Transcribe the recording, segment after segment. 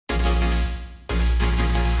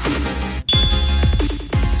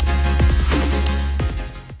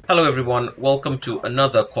Hello everyone, welcome to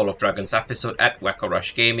another Call of Dragons episode at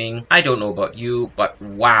wackoRash Gaming. I don't know about you, but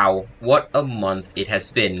wow, what a month it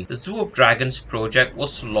has been. The Zoo of Dragons project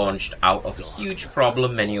was launched out of a huge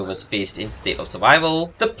problem many of us faced in State of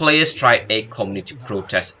Survival. The players tried a community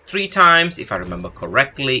protest 3 times, if I remember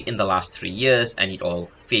correctly, in the last 3 years, and it all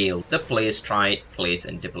failed. The players tried players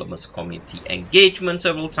and developers community engagement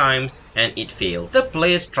several times, and it failed. The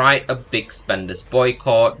players tried a big spenders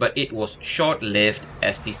boycott, but it was short-lived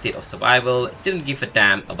as the State of Survival didn't give a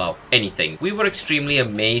damn about anything. We were extremely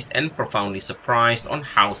amazed and profoundly surprised on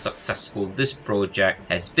how successful this project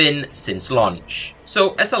has been since launch.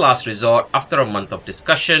 So as a last resort, after a month of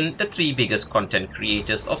discussion, the 3 biggest content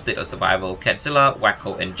creators of State of Survival, Catzilla,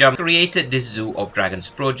 Wacko and Jump, created this Zoo of Dragons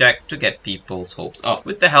project to get people's hopes up.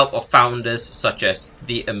 With the help of founders such as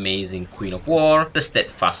the amazing Queen of War, the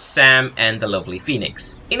steadfast Sam and the lovely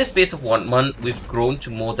Phoenix. In a space of 1 month, we've grown to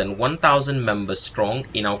more than 1,000 members strong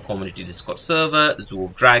in our community Discord server, Zoo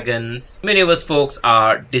of Dragons. Many of us folks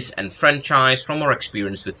are disenfranchised from our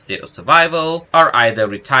experience with State of Survival, are either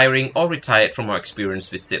retiring or retired from our experience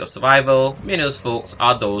with State of Survival. Many of us folks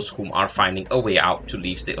are those whom are finding a way out to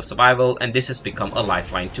leave State of Survival, and this has become a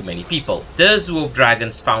lifeline to many people. The Zoo of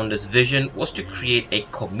Dragons founders' vision was to create a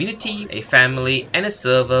community, a family, and a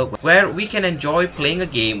server where we can enjoy playing a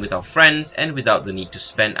game with our friends and without the need to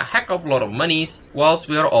spend a heck of a lot of monies, whilst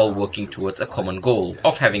we are all working towards a common goal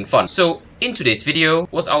of having fun. So in today's video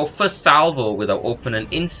was our first salvo with our opponent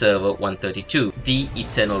in server 132, the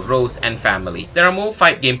Eternal Rose and family. There are more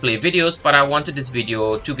fight gameplay videos, but I wanted this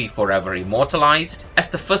video to be forever immortalized, as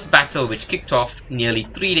the first battle which kicked off nearly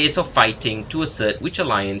 3 days of fighting to assert which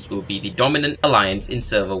alliance will be the dominant alliance in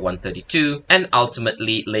server 132, and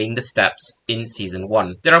ultimately laying the steps in season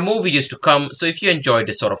 1. There are more videos to come, so if you enjoyed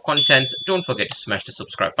this sort of content, don't forget to smash the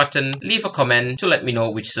subscribe button, leave a comment to let me know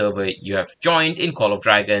which server you have joined in Call of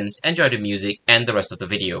Dragons, enjoy the music and the rest of the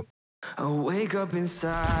video. I wake up in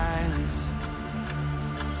silence,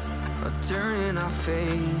 I turn and I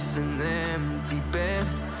face an empty bed.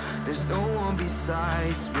 There's no one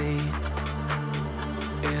besides me,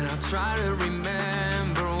 and I try to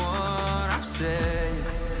remember what I've said.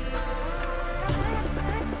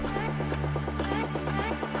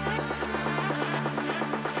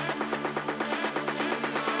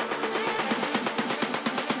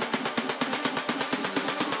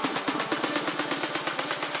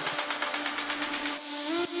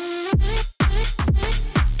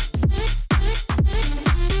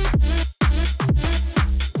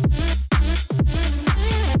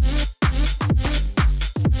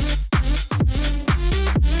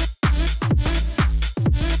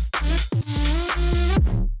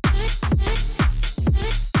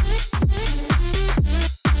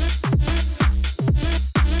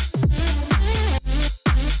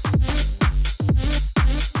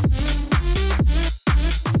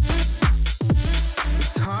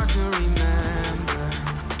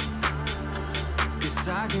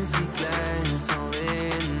 I can see glass all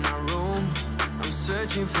in my room. I'm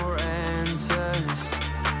searching for answers.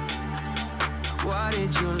 Why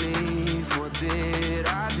did you leave? What did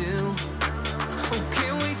I do? Oh,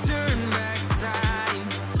 can we turn back time?